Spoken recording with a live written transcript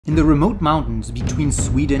In the remote mountains between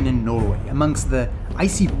Sweden and Norway, amongst the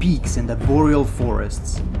icy peaks and the boreal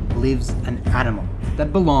forests, lives an animal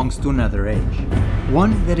that belongs to another age.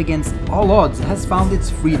 One that against all odds has found its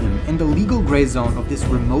freedom in the legal grey zone of this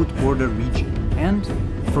remote border region, and,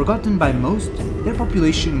 forgotten by most, their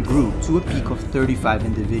population grew to a peak of 35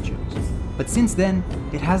 individuals. But since then,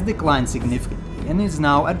 it has declined significantly and is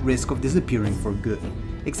now at risk of disappearing for good.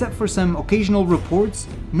 Except for some occasional reports,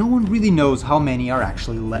 no one really knows how many are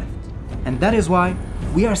actually left. And that is why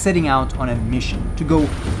we are setting out on a mission to go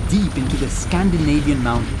deep into the Scandinavian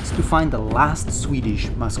mountains to find the last Swedish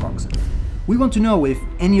Muskoxen. We want to know if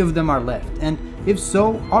any of them are left, and if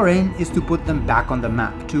so, our aim is to put them back on the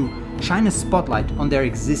map, to shine a spotlight on their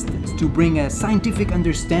existence, to bring a scientific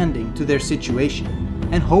understanding to their situation,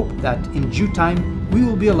 and hope that in due time we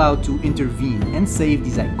will be allowed to intervene and save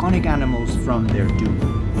these iconic animals from their doom.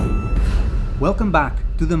 Welcome back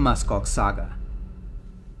to the Muskox saga.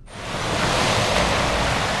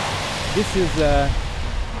 This is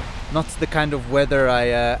not the kind of weather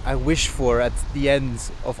I wish for at the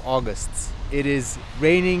end of August. It is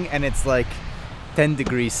raining and it's like 10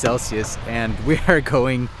 degrees Celsius and we are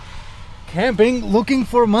going camping looking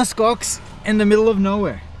for muskox in the middle of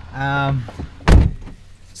nowhere.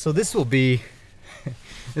 So this will be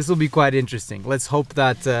quite interesting. Let's hope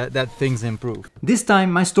that that things improve. This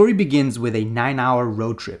time my story begins with a 9-hour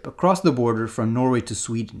road trip across the border from Norway to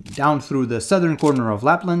Sweden, down through the southern corner of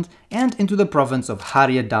Lapland and into the province of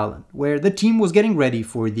Härjedalen, where the team was getting ready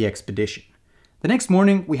for the expedition. The next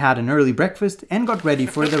morning we had an early breakfast and got ready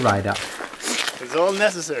for the ride out. It's all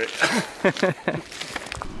necessary.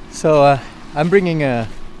 So I'm bringing a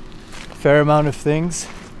fair amount of things,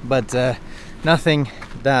 but nothing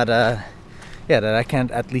that that I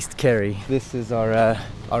can't at least carry. This is our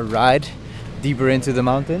ride deeper into the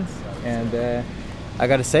mountains, and I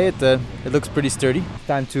gotta say it looks pretty sturdy.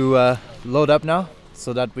 Time to load up now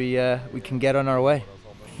so that we can get on our way.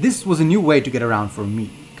 This was a new way to get around for me.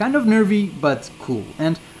 Kind of nervy, but cool,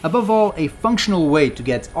 and above all a functional way to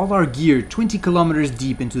get all our gear 20 kilometers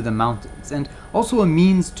deep into the mountains, and also a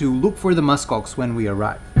means to look for the muskox when we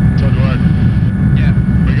arrive. So Eduard, yeah,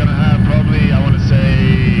 we're gonna have probably, I want to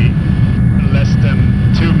say, less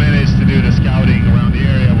than 2 minutes to do the scouting around the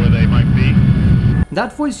area where they might be.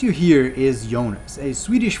 That voice you hear is Jonas, a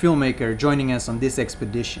Swedish filmmaker joining us on this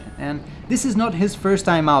expedition, and this is not his first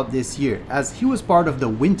time out this year, as he was part of the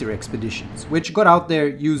winter expeditions, which got out there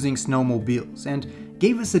using snowmobiles and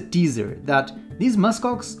gave us a teaser that these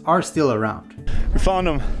muskox are still around. We found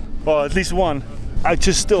them, well, at least one. I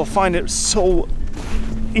just still find it so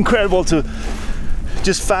incredible to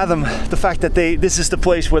just fathom the fact that this is the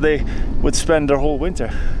place where they would spend their whole winter.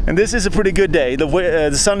 And this is a pretty good day.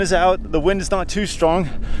 The sun is out, the wind is not too strong,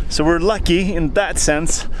 so we're lucky in that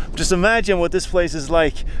sense. Just imagine what this place is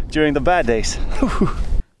like during the bad days.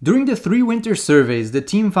 During the 3 winter surveys, the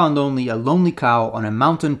team found only a lonely cow on a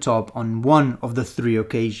mountain top on one of the 3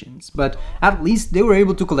 occasions, but at least they were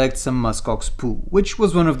able to collect some muskox poo, which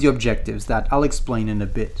was one of the objectives that I'll explain in a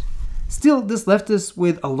bit. Still, this left us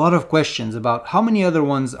with a lot of questions about how many other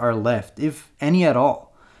ones are left, if any at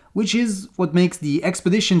all, which is what makes the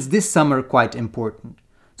expeditions this summer quite important.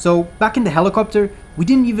 So, back in the helicopter, we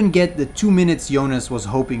didn't even get the 2 minutes Jonas was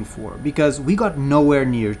hoping for, because we got nowhere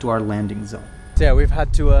near to our landing zone. So yeah, we've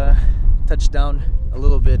had to touch down a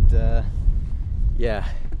little bit,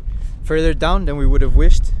 further down than we would have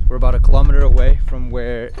wished. We're about 1 kilometer away from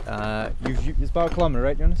where, it's about 1 kilometer,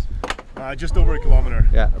 right Jonas? Just over 1 kilometer.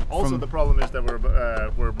 Yeah. Also, the problem is that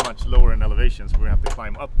we're much lower in elevation, so we have to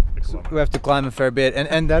climb up the kilometer. We have to climb a fair bit,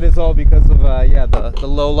 and that is all because of the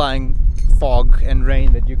low-lying fog and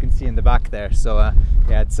rain that you can see in the back there. So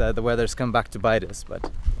it's the weather's come back to bite us, but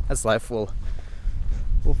that's life.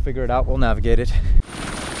 We'll figure it out. We'll navigate it.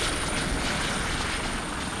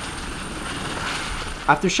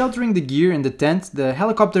 After sheltering the gear in the tent, the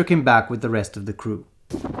helicopter came back with the rest of the crew.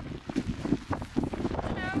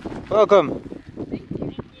 Welcome. Thank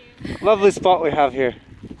you. Lovely spot we have here.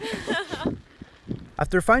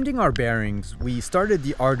 After finding our bearings, we started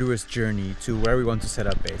the arduous journey to where we want to set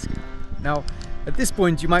up base camp. Now, at this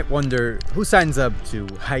point you might wonder who signs up to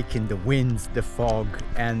hike in the winds, the fog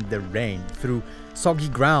and the rain through soggy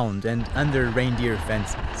ground and under reindeer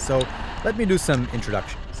fences. So let me do some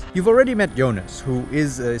introductions. You've already met Jonas, who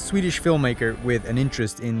is a Swedish filmmaker with an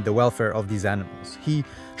interest in the welfare of these animals. He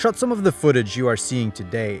shot some of the footage you are seeing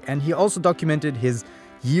today, and he also documented his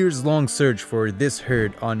years-long search for this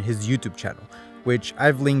herd on his YouTube channel, which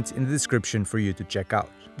I've linked in the description for you to check out.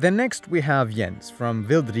 Then next we have Jens from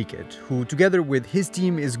Vildriket, who together with his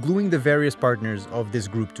team is gluing the various partners of this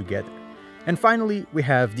group together. And finally we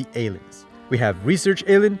have the aliens. We have Research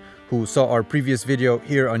Elin, who saw our previous video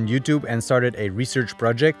here on YouTube and started a research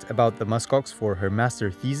project about the muskox for her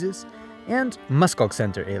master thesis, and Muskox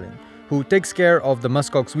Center Elin, who takes care of the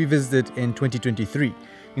muskox we visited in 2023,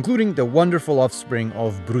 including the wonderful offspring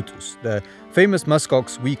of Brutus, the famous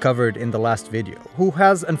muskox we covered in the last video, who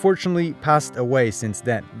has unfortunately passed away since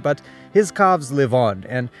then, but his calves live on,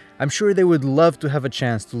 and I'm sure they would love to have a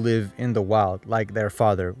chance to live in the wild like their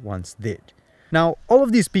father once did. Now, all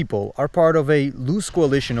of these people are part of a loose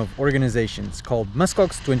coalition of organizations called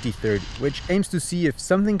Muskox 2030, which aims to see if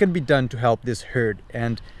something can be done to help this herd,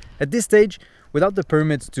 and at this stage, without the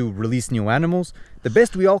permits to release new animals, the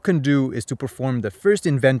best we all can do is to perform the first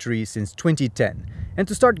inventory since 2010 and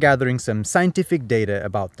to start gathering some scientific data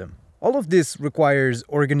about them. All of this requires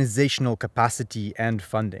organizational capacity and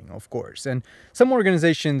funding, of course, and some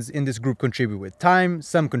organizations in this group contribute with time,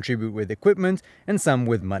 some contribute with equipment, and some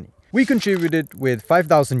with money. We contributed with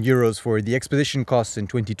 5,000 euros for the expedition costs in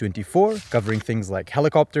 2024, covering things like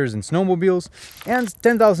helicopters and snowmobiles, and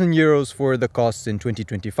 10,000 euros for the costs in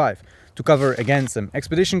 2025, to cover again some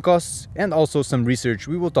expedition costs and also some research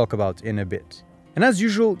we will talk about in a bit. And as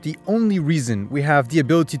usual, the only reason we have the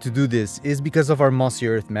ability to do this is because of our Mossy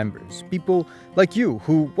Earth members, people like you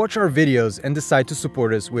who watch our videos and decide to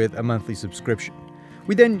support us with a monthly subscription.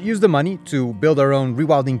 We then use the money to build our own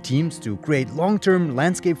rewilding teams to create long-term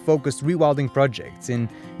landscape-focused rewilding projects in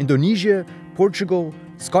Indonesia, Portugal,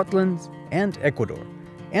 Scotland, and Ecuador.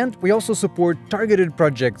 And we also support targeted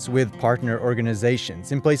projects with partner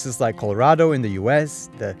organizations in places like Colorado in the US,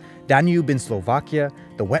 the Danube in Slovakia,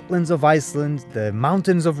 the wetlands of Iceland, the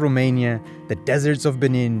mountains of Romania, the deserts of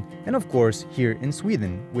Benin, and of course here in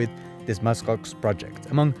Sweden with this Muskox project,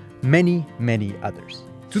 among many, many others.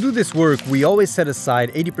 To do this work, we always set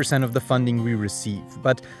aside 80% of the funding we receive,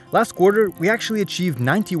 but last quarter we actually achieved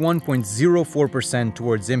 91.04%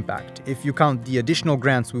 towards impact, if you count the additional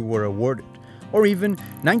grants we were awarded, or even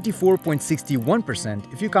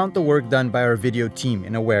 94.61% if you count the work done by our video team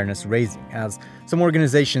in awareness raising, as some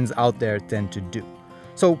organizations out there tend to do.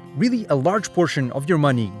 So really a large portion of your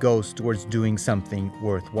money goes towards doing something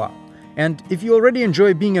worthwhile. And if you already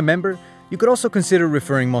enjoy being a member, you could also consider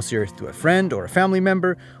referring Mossy Earth to a friend or a family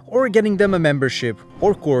member, or getting them a membership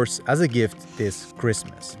or course as a gift this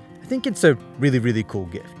Christmas. I think it's a really cool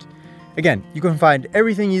gift. Again, you can find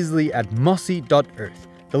everything easily at mossy.earth.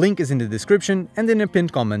 The link is in the description and in a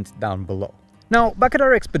pinned comment down below. Now, back at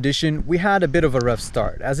our expedition, we had a bit of a rough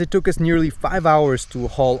start, as it took us nearly 5 hours to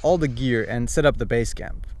haul all the gear and set up the base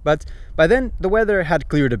camp. But by then, the weather had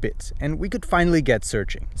cleared a bit, and we could finally get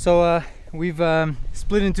searching. So we've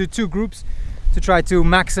split into two groups to try to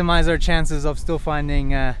maximize our chances of still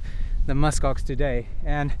finding the muskox today.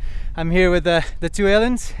 And I'm here with the two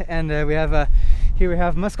Elins, and here we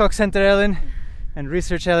have Muskox Center Elin and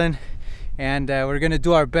Research Elin, and we're gonna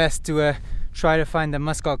do our best to try to find the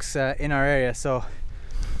muskox in our area, so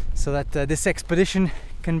that this expedition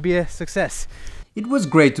can be a success. It was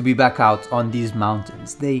great to be back out on these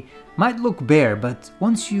mountains. They might look bare, but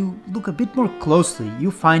once you look a bit more closely,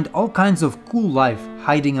 you find all kinds of cool life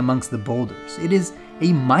hiding amongst the boulders. It is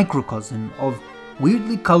a microcosm of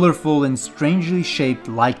weirdly colorful and strangely shaped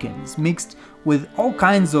lichens, mixed with all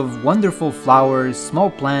kinds of wonderful flowers,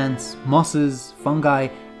 small plants, mosses, fungi,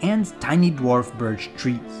 and tiny dwarf birch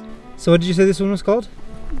trees. So what did you say this one was called?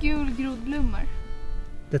 Gulgrodblommer.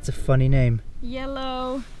 That's a funny name.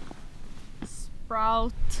 Yellow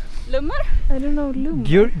sprout lummer? I don't know, lummer.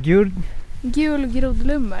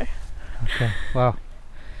 Gulgrodblommer. Okay, wow.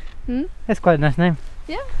 Hmm? That's quite a nice name.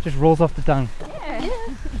 Yeah. Just rolls off the tongue. Yeah.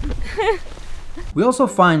 We also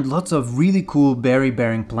find lots of really cool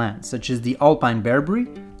berry-bearing plants, such as the alpine bearberry,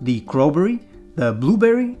 the crowberry, the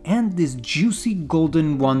blueberry, and this juicy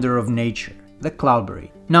golden wonder of nature, the cloudberry.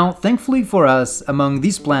 Now, thankfully for us, among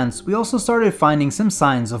these plants, we also started finding some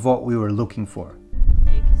signs of what we were looking for.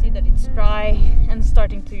 You can see that it's dry and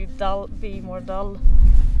starting to be more dull.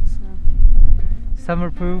 So. Summer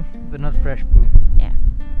poo, but not fresh poo. Yeah.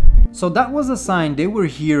 So that was a sign they were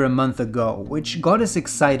here a month ago, which got us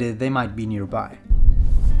excited they might be nearby.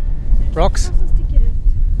 Rocks?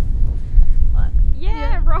 What?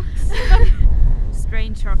 Yeah, rocks.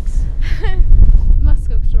 Strange rocks.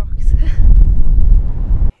 Muskox rocks.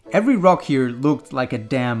 Every rock here looked like a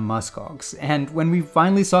damn muskox, and when we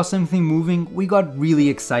finally saw something moving, we got really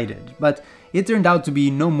excited, but it turned out to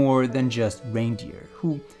be no more than just reindeer,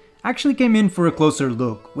 who actually came in for a closer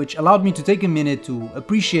look, which allowed me to take a minute to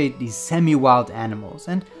appreciate these semi-wild animals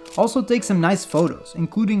and also take some nice photos,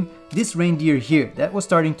 including this reindeer here that was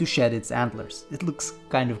starting to shed its antlers. It looks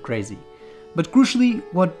kind of crazy. But crucially,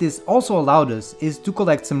 what this also allowed us is to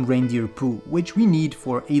collect some reindeer poo, which we need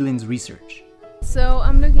for Eilind's research. So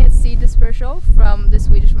I'm looking at seed dispersal from the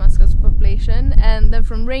Swedish Muskox population and then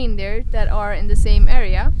from reindeer that are in the same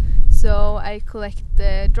area. So I collect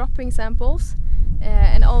the dropping samples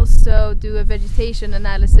and also do a vegetation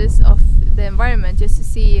analysis of the environment just to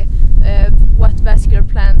see what vascular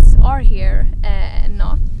plants are here and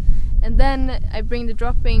not. And then I bring the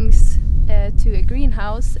droppings to a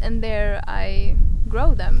greenhouse, and there I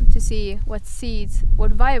grow them to see what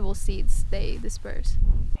viable seeds they disperse.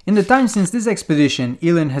 In the time since this expedition,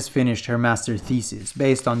 Eilind has finished her master thesis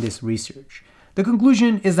based on this research. The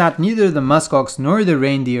conclusion is that neither the muskox nor the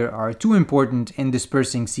reindeer are too important in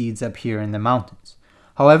dispersing seeds up here in the mountains.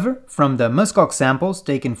 However, from the muskox samples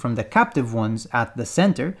taken from the captive ones at the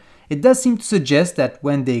center, it does seem to suggest that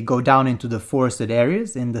when they go down into the forested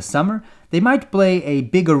areas in the summer, they might play a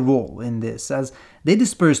bigger role in this, as they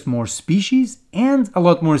dispersed more species and a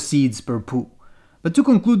lot more seeds per poo. But to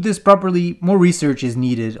conclude this properly, more research is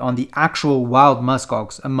needed on the actual wild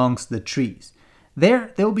muskox amongst the trees.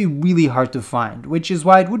 There, they'll be really hard to find, which is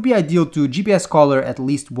why it would be ideal to GPS collar at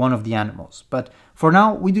least one of the animals, but for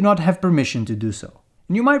now we do not have permission to do so.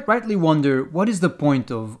 And you might rightly wonder, what is the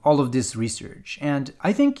point of all of this research? And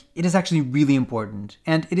I think it is actually really important,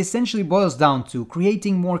 and it essentially boils down to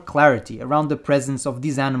creating more clarity around the presence of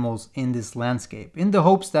these animals in this landscape, in the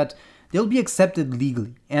hopes that they'll be accepted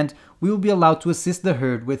legally, and we will be allowed to assist the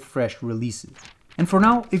herd with fresh releases. And for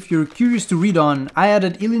now, if you're curious to read on, I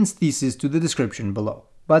added Eilind's thesis to the description below.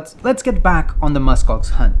 But let's get back on the muskox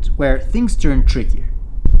hunt, where things turn trickier.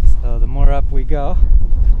 So the more up we go,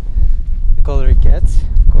 the colder it gets,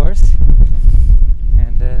 of course,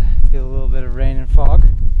 and feel a little bit of rain and fog.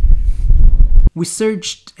 We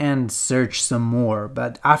searched and searched some more,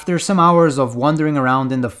 but after some hours of wandering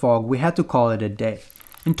around in the fog, we had to call it a day.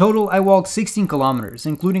 In total, I walked 16 kilometers,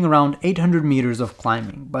 including around 800 meters of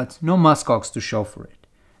climbing, but no muskox to show for it.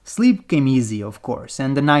 Sleep came easy, of course,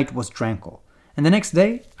 and the night was tranquil. And the next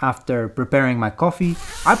day, after preparing my coffee,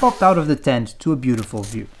 I popped out of the tent to a beautiful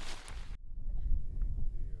view.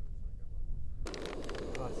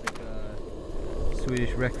 Classic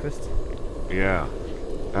Swedish breakfast. Yeah,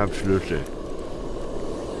 absolutely.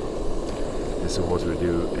 This is what we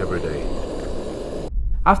do every day.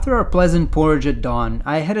 After our pleasant porridge at dawn,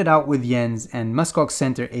 I headed out with Jens and Muskox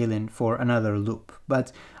Center Eilind for another loop,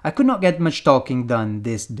 but I could not get much talking done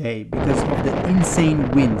this day because of the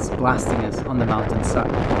insane winds blasting us on the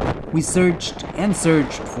mountainside. We searched and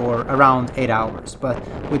searched for around 8 hours, but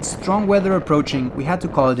with strong weather approaching, we had to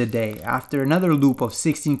call it a day after another loop of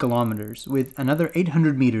 16 kilometers with another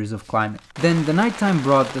 800 meters of climbing. Then the nighttime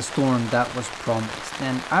brought the storm that was promised,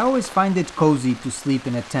 and I always find it cozy to sleep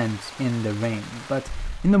in a tent in the rain, but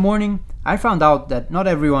in the morning, I found out that not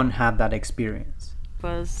everyone had that experience. It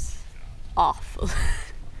was awful.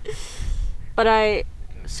 But I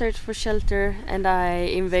searched for shelter and I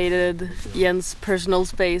invaded Jens' personal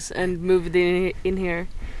space and moved in here.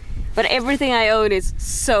 But everything I own is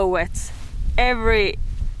so wet. Everything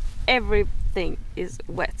is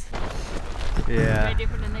wet. Yeah. Ready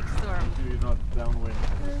for the next storm. Not downwind.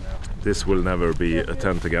 This will never be a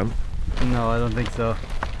tent again. No, I don't think so.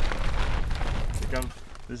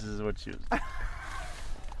 This is what you...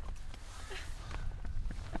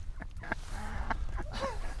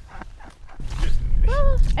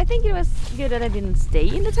 Well, I think it was good that I didn't stay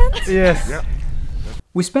in the tent. Yes. Yeah.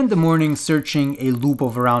 We spent the morning searching a loop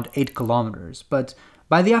of around 8 kilometers, but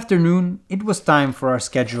by the afternoon, it was time for our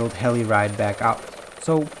scheduled heli ride back out.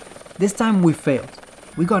 So this time we failed.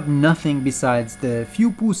 We got nothing besides the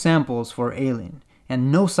few poo samples for Eilind, and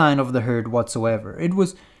no sign of the herd whatsoever. It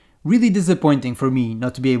was really disappointing for me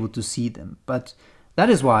not to be able to see them, but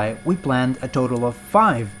that is why we planned a total of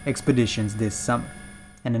 5 expeditions this summer.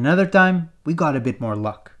 And another time, we got a bit more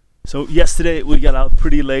luck. So yesterday we got out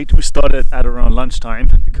pretty late. We started at around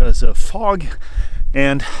lunchtime because of fog,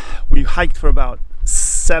 and we hiked for about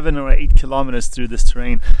 7 or 8 kilometers through this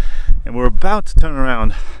terrain, and we're about to turn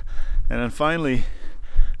around, and then finally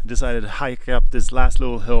I decided to hike up this last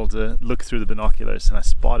little hill to look through the binoculars, and I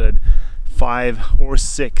spotted 5 or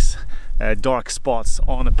 6 dark spots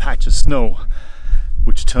on a patch of snow,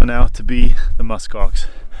 which turned out to be the muskox.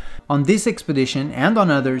 On this expedition and on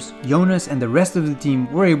others, Jonas and the rest of the team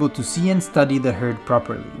were able to see and study the herd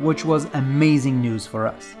properly, which was amazing news for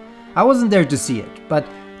us. I wasn't there to see it, but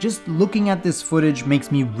just looking at this footage makes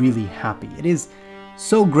me really happy. It is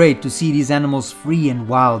so great to see these animals free and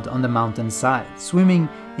wild on the mountainside, swimming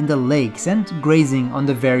in the lakes and grazing on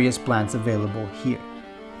the various plants available here.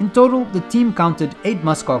 In total, the team counted 8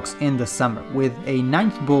 muskox in the summer, with a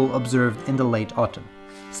 9th bull observed in the late autumn.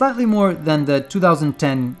 slightly more than the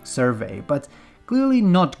 2010 survey, but clearly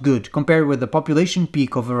not good compared with the population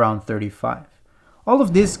peak of around 35. All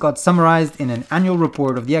of this got summarized in an annual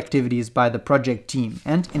report of the activities by the project team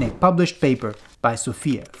and in a published paper by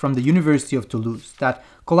Sophia from the University of Toulouse that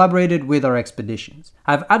collaborated with our expeditions.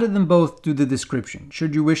 I've added them both to the description,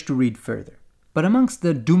 should you wish to read further. But amongst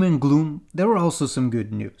the doom and gloom, there were also some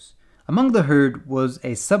good news. Among the herd was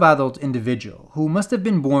a subadult individual who must have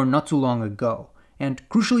been born not too long ago, and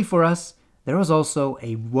crucially for us, there was also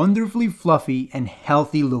a wonderfully fluffy and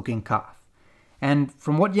healthy looking calf. And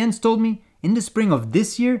from what Jens told me, in the spring of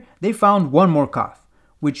this year, they found one more calf,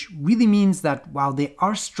 which really means that while they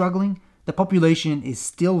are struggling, the population is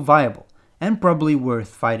still viable and probably worth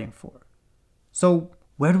fighting for. So,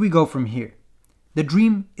 where do we go from here? The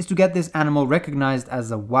dream is to get this animal recognized as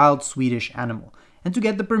a wild Swedish animal and to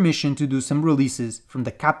get the permission to do some releases from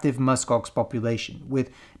the captive muskox population, with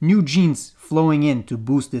new genes flowing in to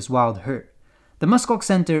boost this wild herd. The Muskox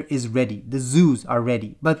Center is ready, the zoos are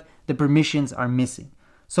ready, but the permissions are missing.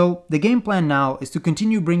 So the game plan now is to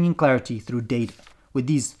continue bringing clarity through data. With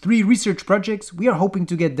these 3 research projects we are hoping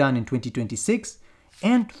to get done in 2026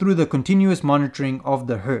 and through the continuous monitoring of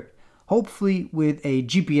the herd, hopefully with a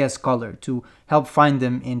GPS collar to help find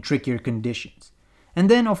them in trickier conditions. And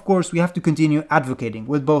then of course we have to continue advocating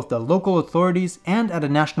with both the local authorities and at a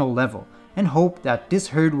national level and hope that this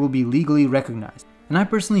herd will be legally recognized. And I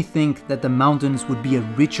personally think that the mountains would be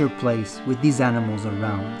a richer place with these animals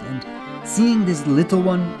around, and seeing this little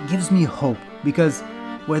one gives me hope, because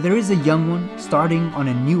where there is a young one starting on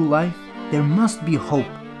a new life, there must be hope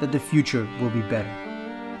that the future will be better.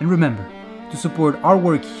 And remember, to support our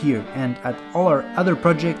work here and at all our other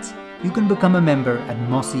projects, you can become a member at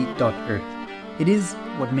mossy.earth. It is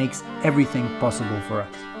what makes everything possible for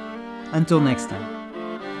us. Until next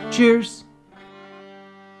time, cheers!